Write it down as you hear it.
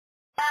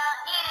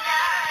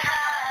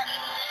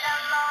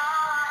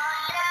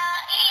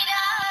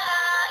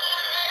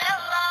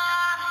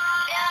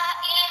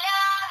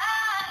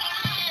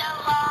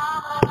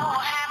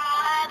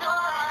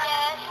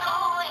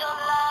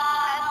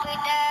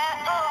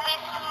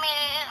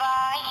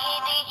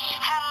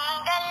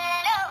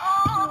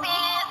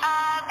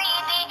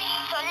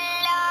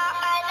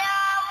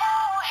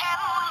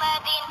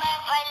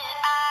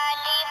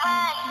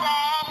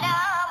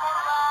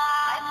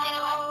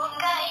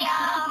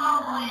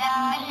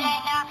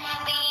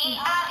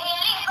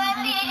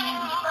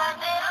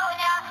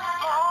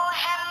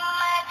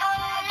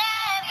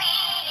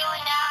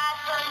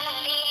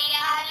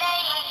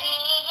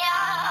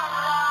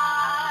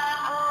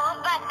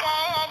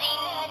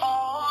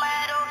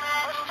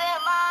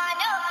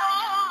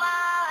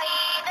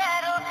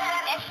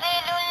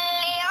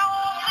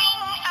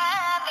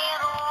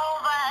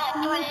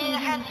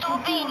طلحة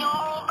بن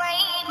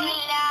عبيد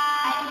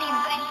الله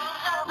بن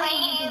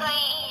زبير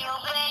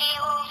يبرئ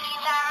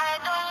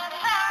سعد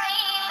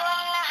سعيد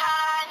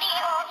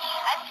هانئ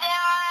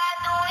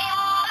السعاد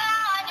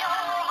عمران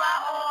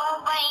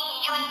وأبي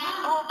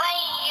أبي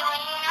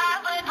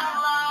عبد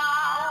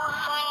الله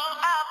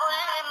أبو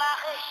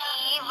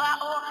المغشي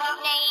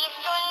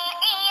وأنيس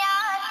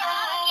إياس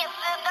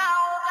يصدع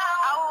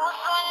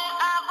أوس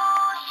أبو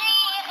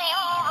شيخ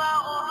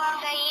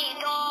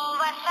وأسيد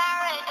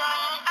وسعد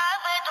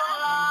عبد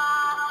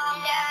الله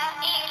لا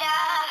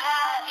إله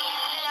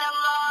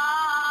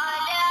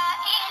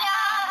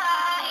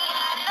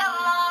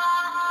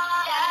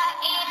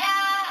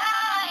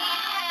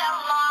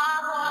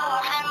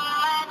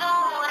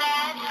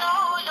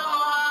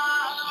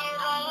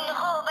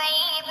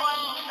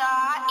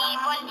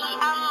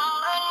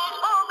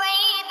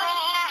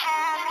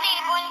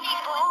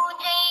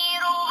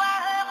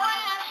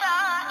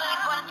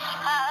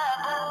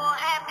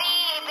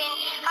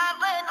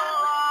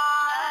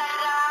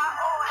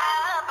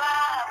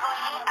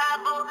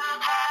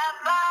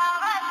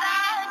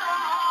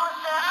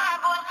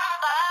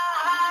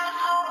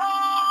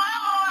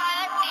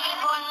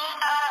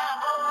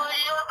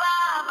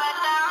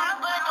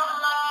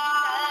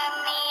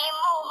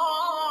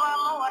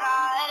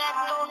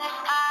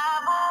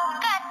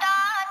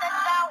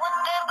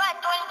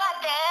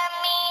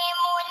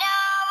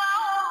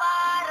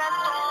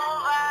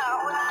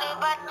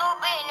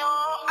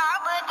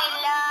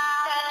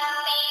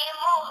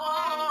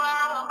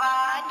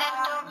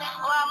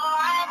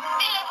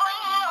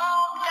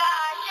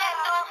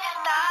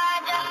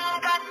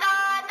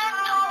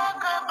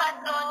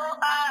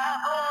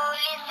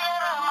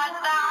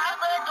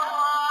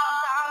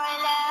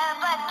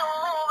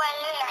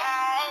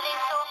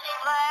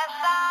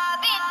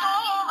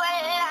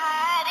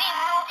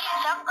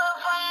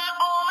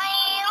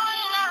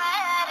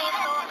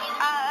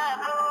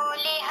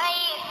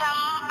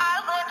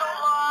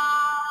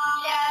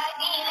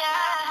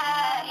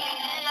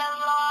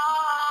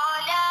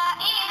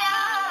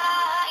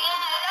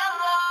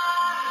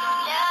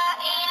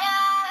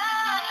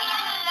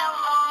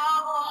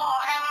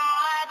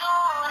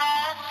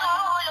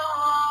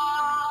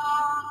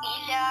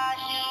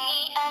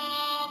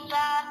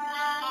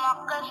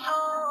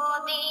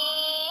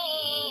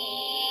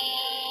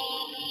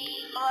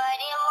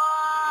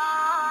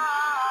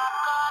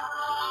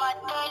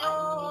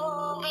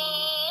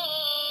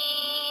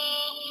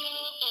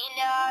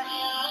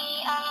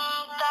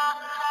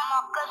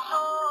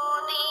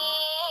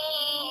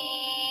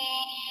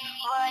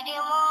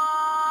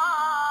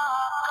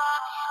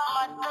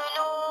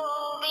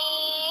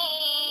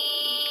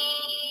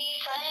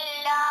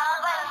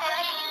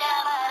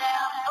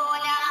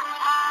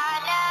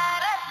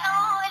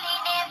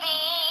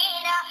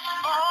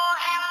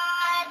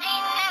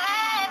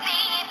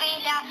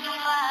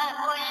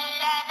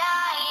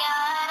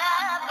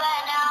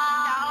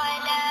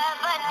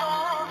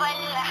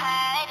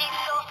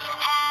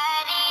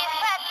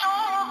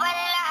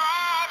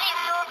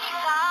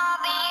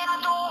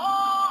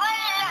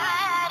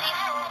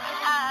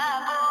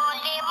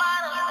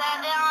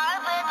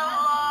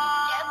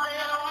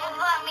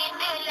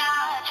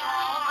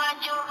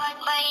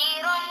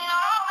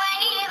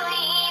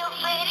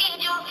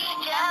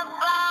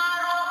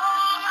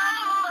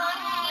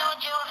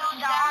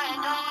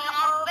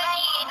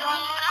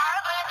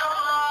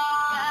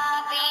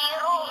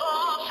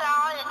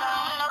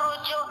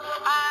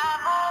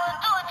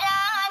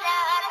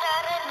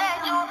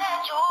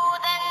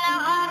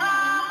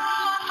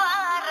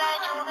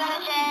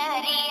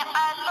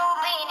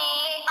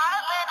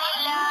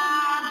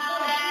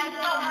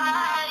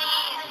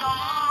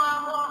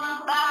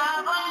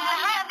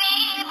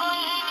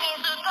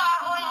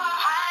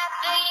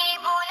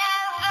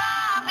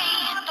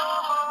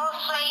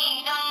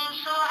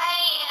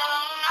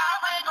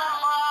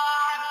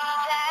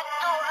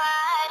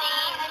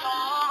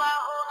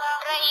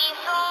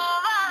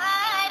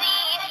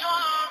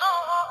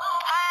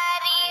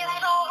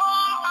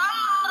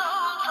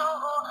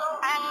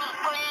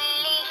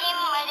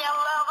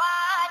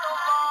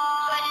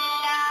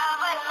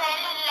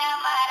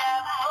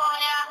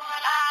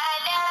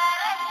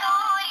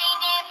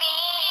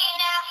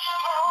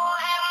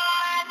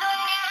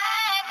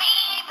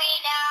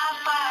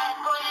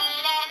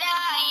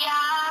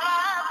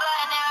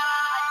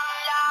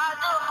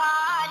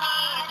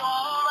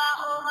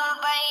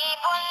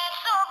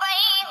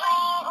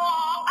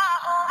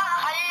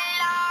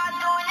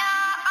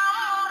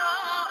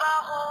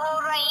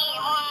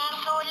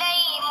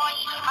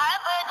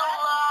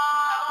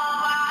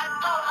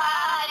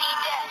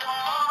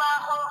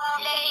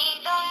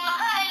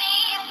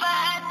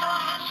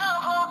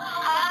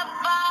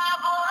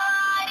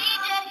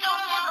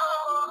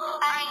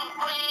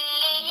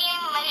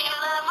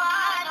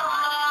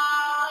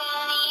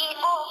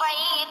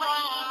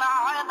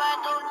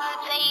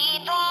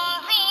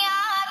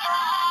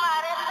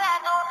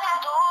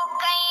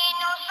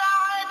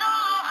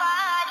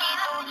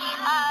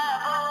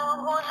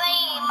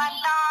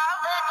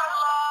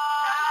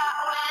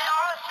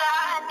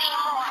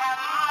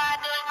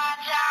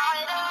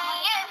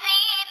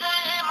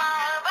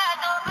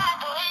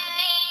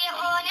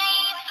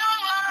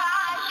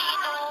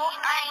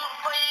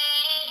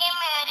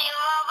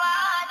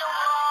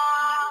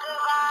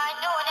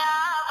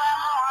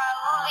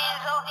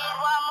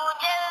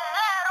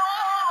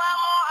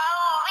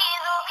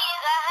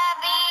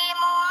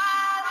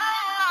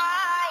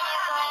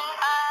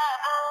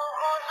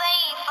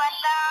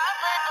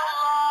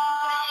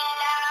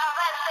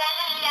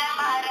سلم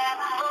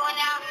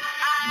ربنا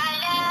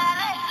على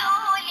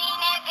رسول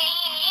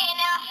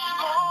نبينا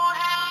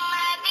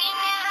محمد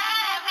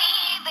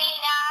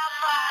حبيبنا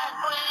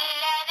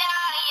فكلنا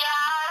يا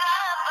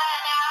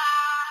ربنا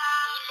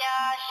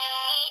إلهي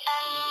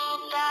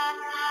أنت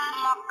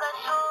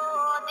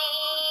مقصودي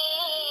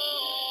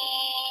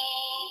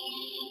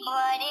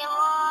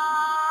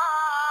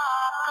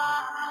ورضاك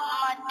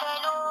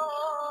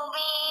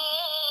مطلوبي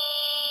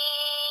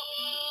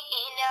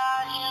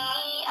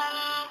إلهي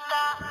أنت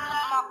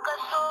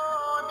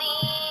مقصودي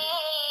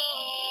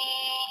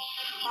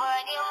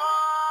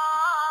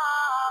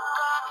ورضاك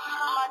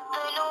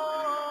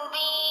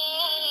مطلوبي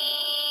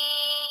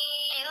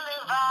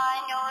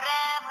رضوان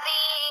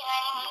ربي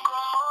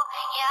عنكم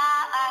يا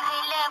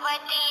أهل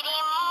بدر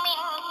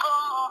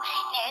منكم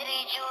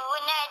نرجو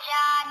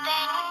نجاة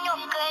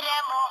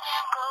نكرم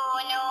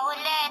كونوا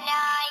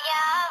لنا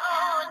يا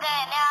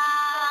هدنا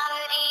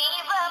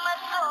قريب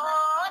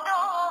مسعود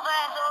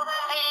وذو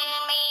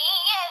علم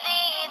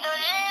يزيد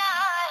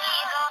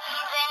العارض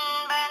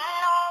ذنبا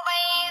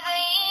عبيد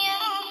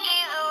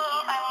ينكذ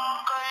عن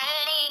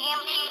كلهم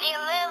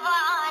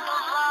رضوان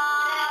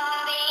الله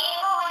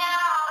ربيعنا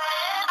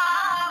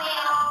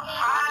والآمر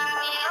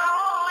عامر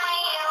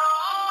غير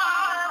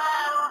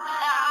معمر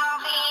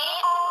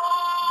رفيعهم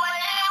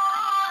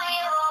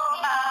والمنذر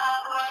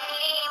كل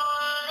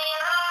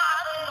منذر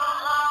عبد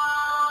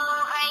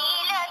الله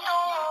خيلة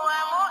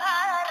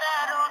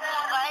ومهرر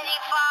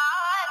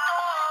ورفاعة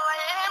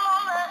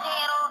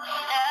والمظهر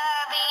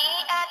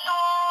ربيئة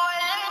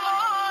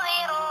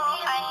والمنذر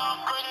عن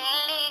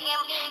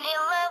كلهم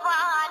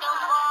رضوان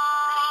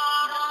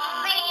الله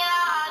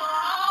ضياء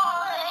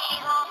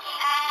مظهر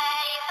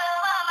حارث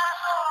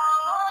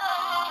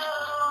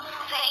ومسعود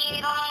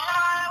زيد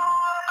عبد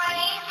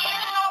قيس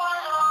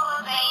نور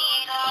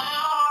زيد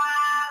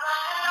معاذ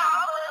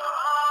عبد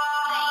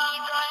الله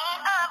زيد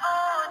أبو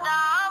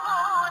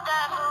داود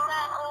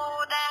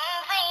هودا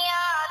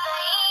زيادا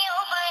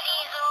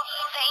يبرز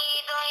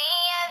زيد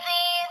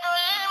يزيد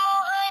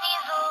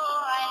المهرز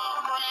عن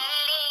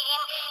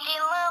كلهم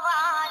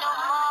رضوان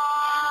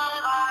الله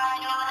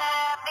رضوان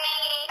ربي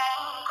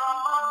عنكم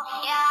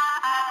يا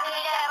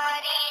أهل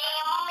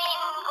بدر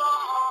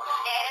منكم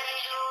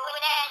نرجو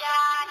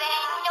نجاة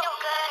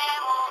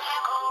نكرم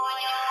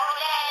كونوا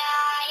لنا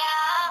يا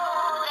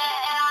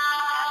هدنا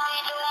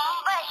عبد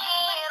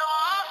بشير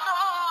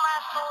ثم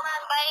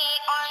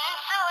صبيح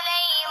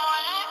سليم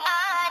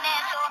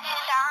آنس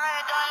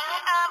سعد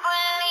أبو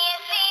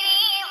اليسر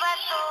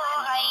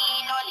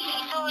وسهيل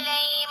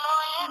سليم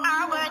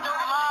عبد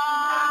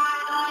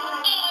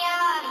الله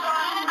إياس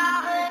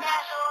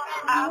أغنس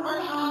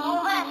أبس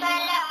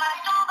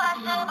وسلمة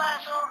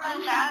بسبس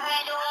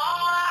سعد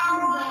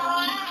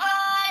وعوس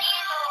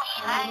فارس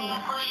عن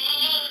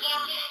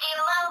كلهم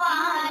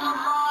رضوان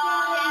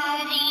الله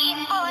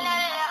رزقنا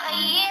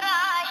الخير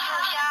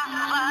شفاء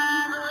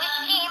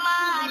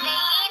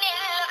الشمالين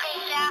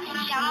الغلا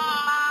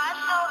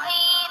شماس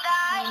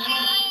خيدا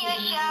شيء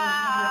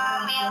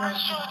شامر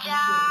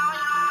شجاع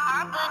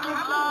عبد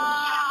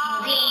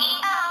الله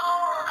ضيئه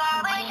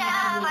كبشا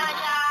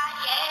بشا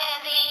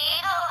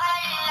يزيد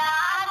ألا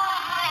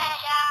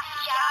نشا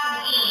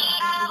شاهيه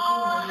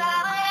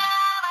ثغر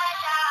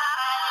مشا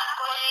عن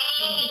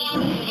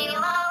كلهم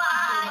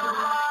رضوان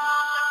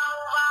الله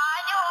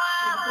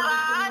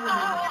عباد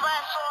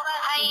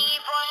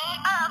وصهيب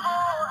أبو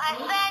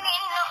حسن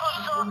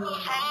حسن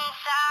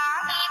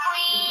صاحب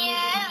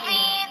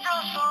يزيد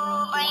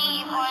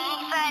صبيح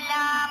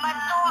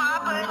سلامة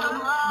عبد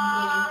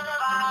الله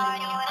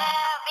رضوان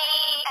ربي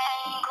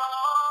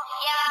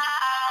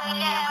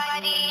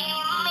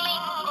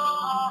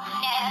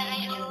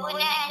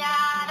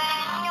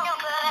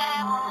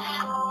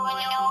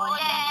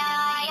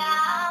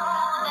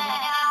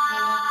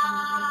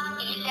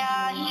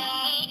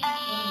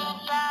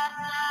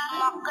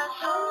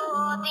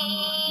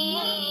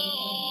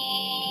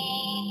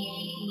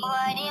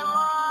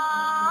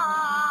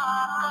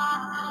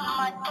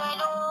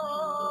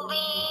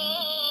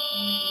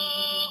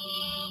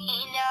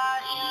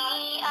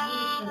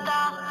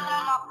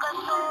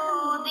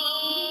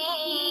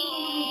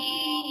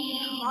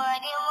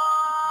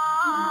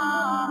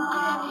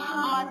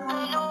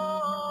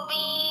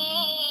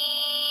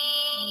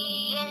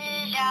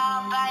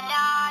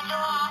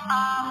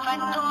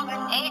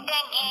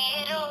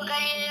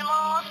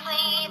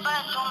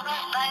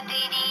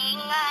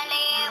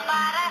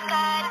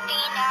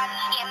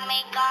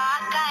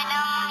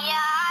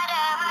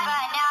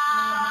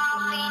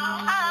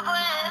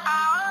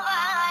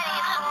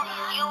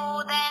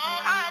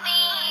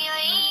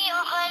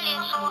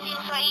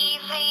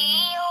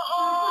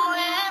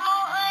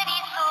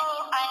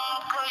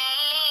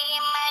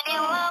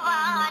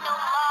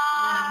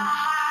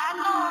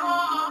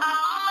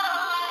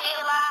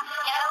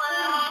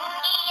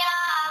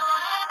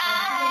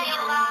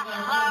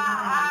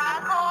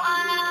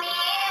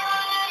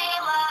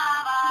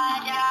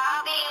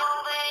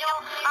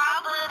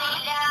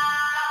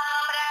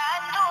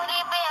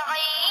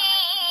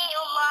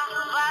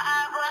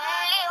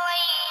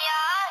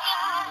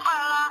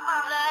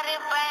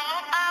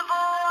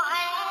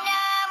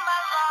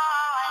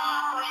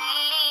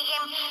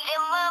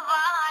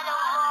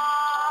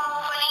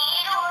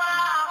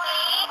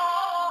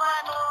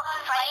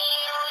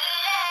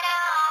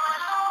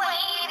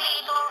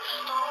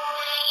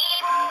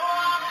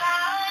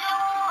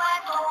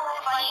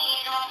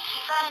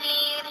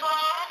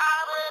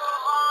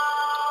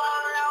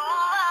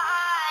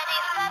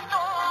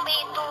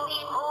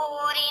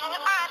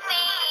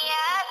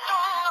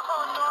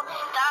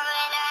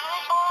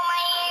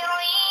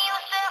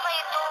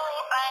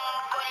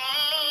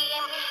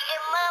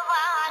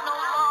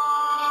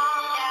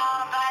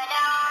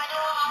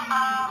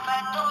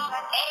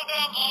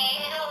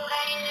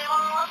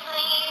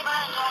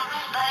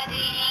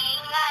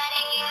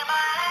ബദരീങ്ങളെ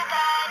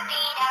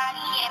ബറകത്തിനാൽ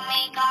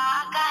എമ്മെ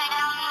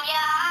കാക്കണം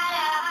യാ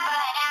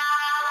റബ്ബന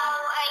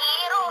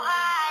ഖൈറു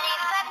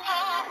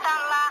ഹാരിസത്തുൻ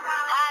തള്ള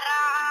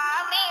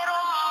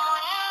ഹറാമിറും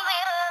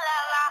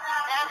മുൻവിറല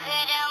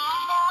ദഹരം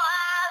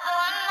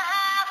മുആദുൻ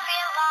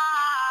ഹാഫിളാ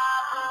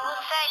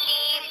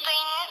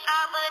സലീഫിൻ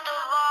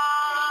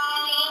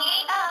അബ്ദുല്ലാഹി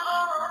അബു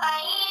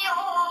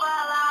അയ്യൂബ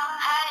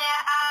ഹര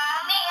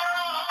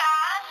ആമിറുൻ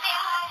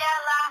ആസിം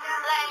ജല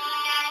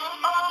ലന്നൻ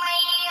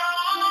ഉമയ്യും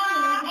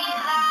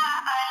ഇലാ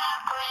അൻ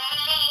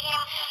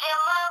കുല്ലിഹിം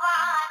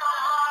ജവാദുല്ലാഹ്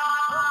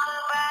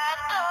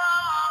ഉഖബത്തു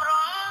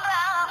അംറുൻ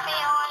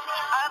റാഫിഉൻ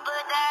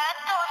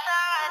അബ്ദത്തു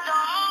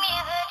സഅദും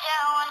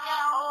മിഹ്ജഉൻ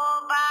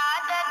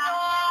ഉബാദത്തു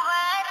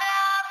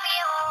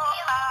വറാഫിഉ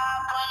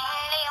ആബുൻ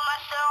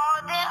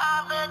ലിമസ്ഊദ്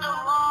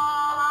അബ്ദുല്ലാഹ്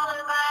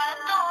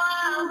ഉഖബത്തു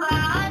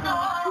അബാദു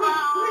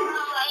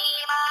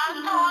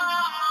സൈമാത്തു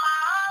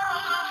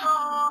അമ്മാറുൻ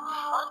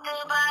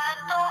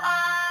ഉഖബത്തു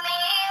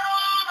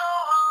ആമീറുൻ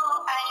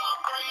അൻ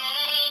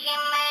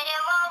കുല്ലിഹിം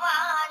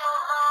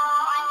റവാദുല്ലാഹ്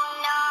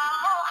അന്നാ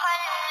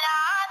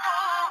മുഖല്ലാദുൻ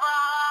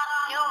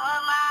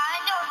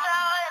യുഹ്മാനു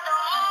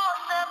സഅദും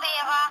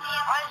മുസ്ബിഹ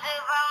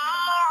عزبا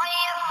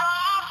معيصا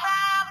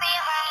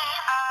سابغا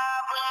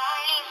آب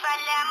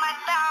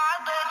لسلمة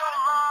عبد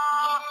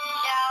الله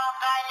لا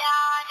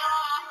ضلال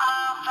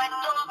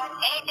آفة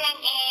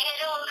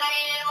إدهيرകൾ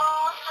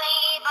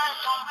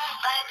മുസീബത്തും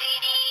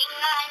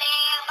ബദരീങ്ങളെ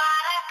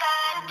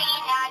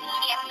ബറകത്തിനാൽ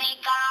എമ്മെ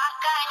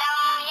കാക്കണം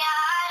യാ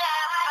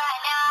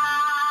റബ്ബന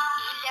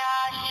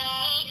ഇലാഹി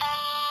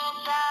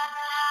അൻത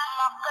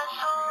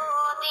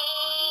മഖ്സൂദി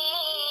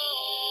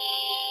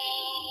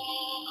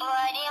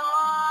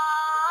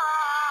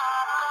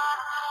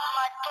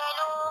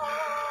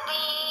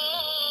مطلوبي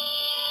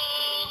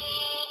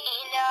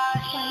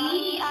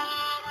إلهي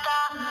أنت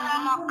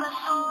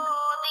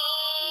مقصودي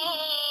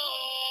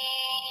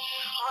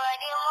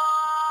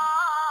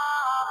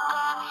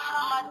ورضاك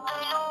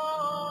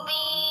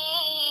مطلوبي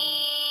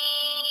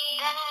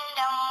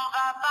ദണ്ഡം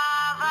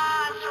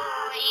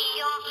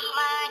വപാവാസൂരിയും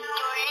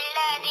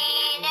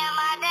മറ്റുള്ളതീന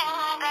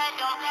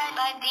മതങ്ങളും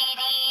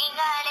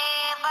ബദരീങ്ങളെ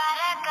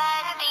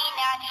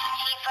ബറകത്തിനാൽ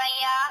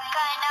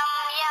ശിഫയാക്കണം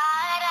യാ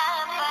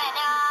റബ്ബന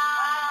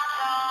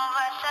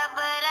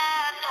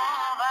വസബ്റത്തും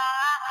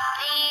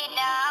വഅദീന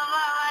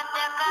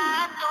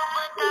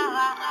വവതകതുബ്തഹ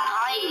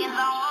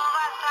അയ്ദൻ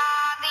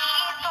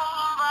വസാബീതും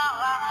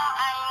വഅ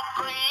അൻ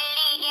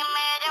കുല്ലിഹിം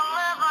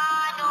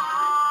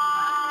റവാദുല്ലാഹ്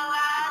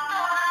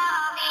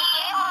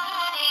വതുറാബിഉൻ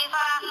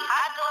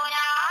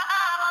റിഫഅതുനാ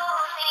അബൂ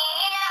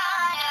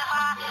സീനാന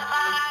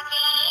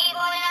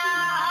ഫബാകീബുനാ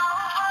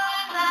ഔഫുൻ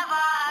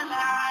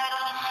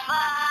സബാസാറുൻ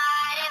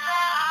وارث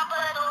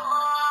عبد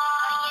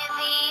الله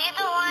يزيد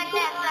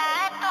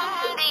ونسات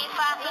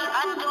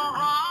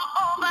رفعتهم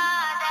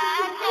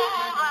عبادة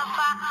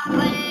وفا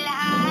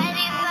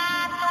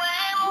والحارثات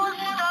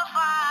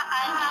المصطفى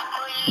عن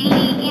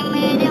كلهم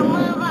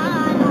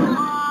رضوان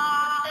الله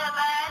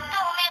ثبات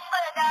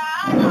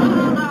مقدار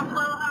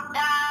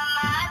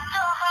دامت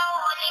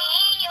حولي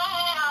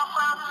ينرق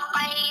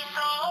قيس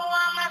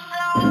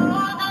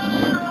ومسعود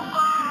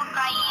رقى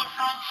قيس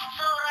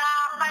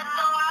سراقة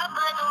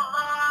عبد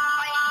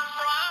الله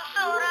قيس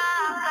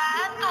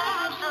سراقة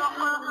سق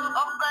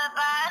عقبة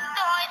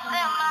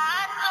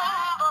عثمان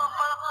بق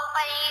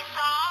قيس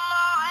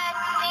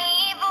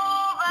معتيب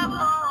بق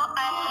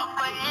عن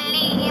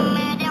كلهم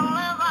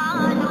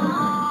رضوان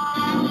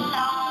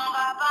الله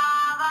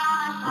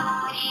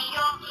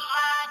വപാവാസൂരിയും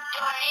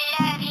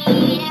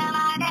മറ്റുള്ളതീന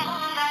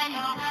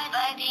മതങ്ങളും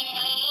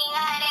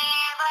ബദരീങ്ങളെ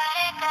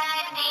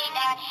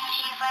ബറകത്തിനാൽ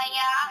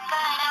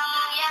ശിഫയാക്കണം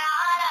യാ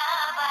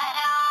റബ്ബന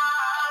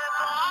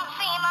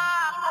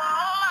സിമാക്കു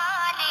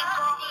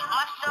മാലികു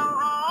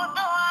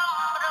മസ്ഊദു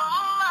അംറും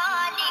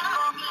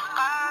മാലികു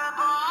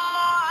ഖൽബും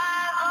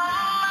മുആദും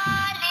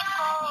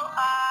മാലികു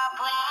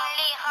ആബുൻ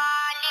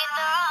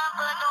ലിഖാലിദ്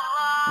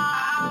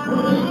അബ്ദുല്ലാഹ്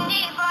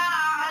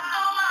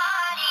ദിഫാഅത്തു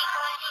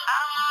മാലികുൻ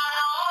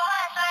അംറും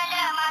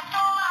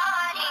വസലമത്തു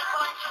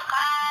മാലികുൻ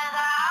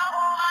ഖാദാ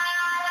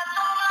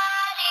ഉമാറത്തു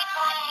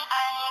മാലികുൻ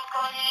അൻ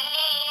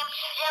കുല്ലിഹിം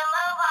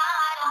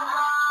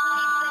റളവാനുല്ലാഹ്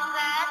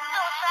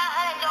ഇസ്സത്തു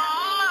സഹലും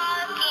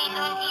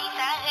മാകിലുൻ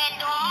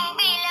സഹലും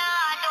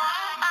ബിലാലുൻ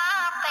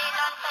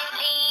ആഖിലുൻ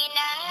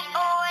ലീനൻ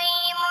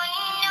ഉവൈമുൻ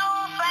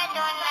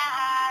നൗഫലുൻ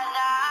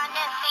ഹാദാ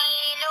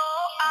നസീലു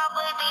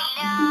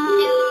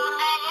അബ്ദില്ലാഹ്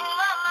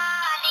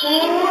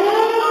വമാലിക്